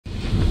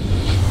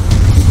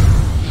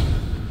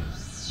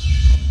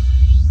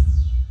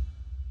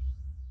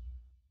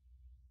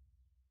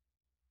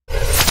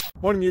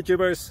Morning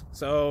YouTubers.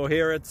 So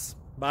here it's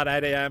about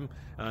 8 a.m.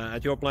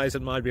 At your place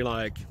it might be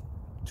like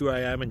 2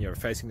 a.m. and you're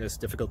facing this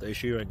difficult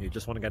issue and you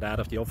just want to get out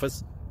of the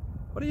office.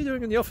 What are you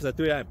doing in the office at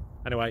 2 a.m.?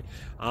 Anyway,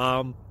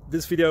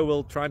 this video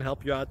will try and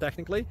help you out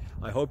technically.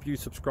 I hope you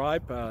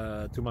subscribe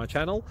to my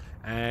channel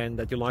and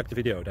that you like the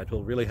video. That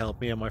will really help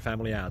me and my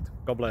family out.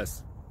 God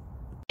bless.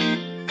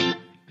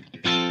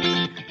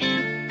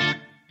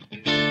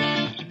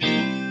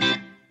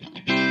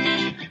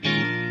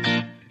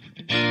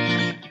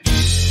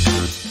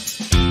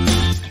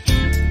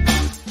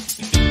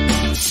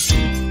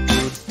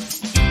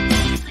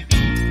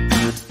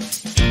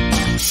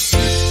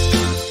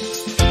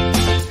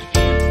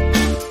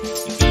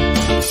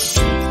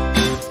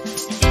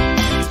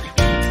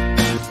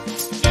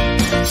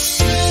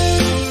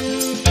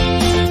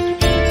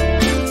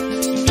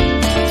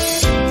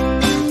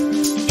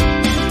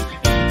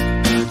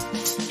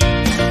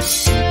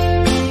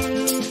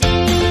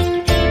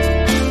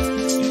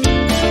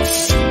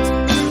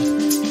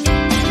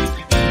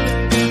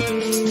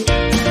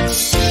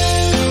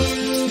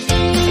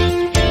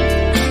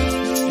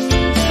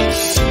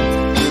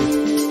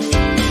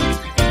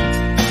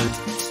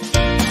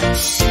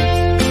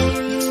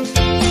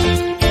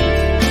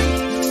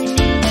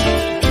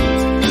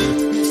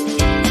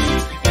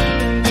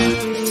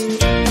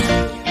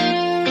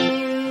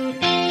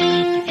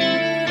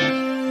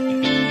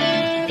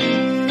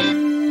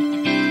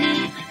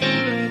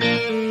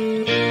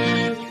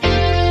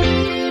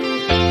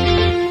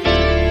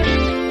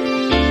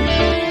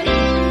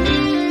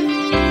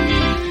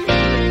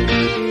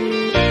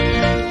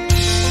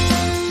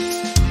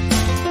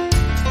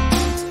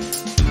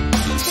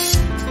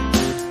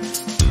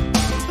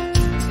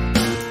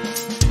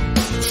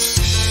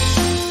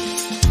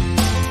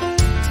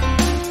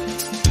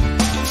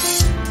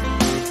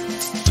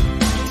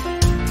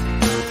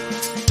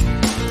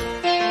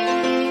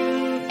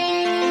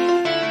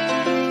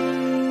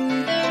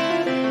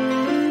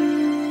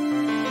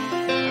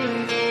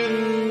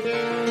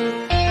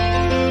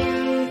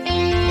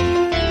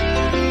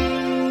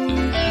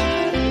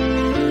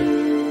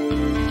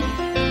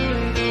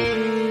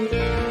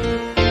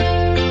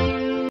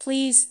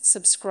 Please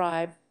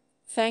subscribe.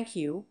 Thank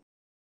you.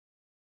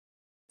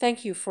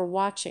 Thank you for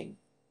watching.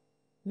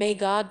 May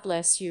God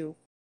bless you.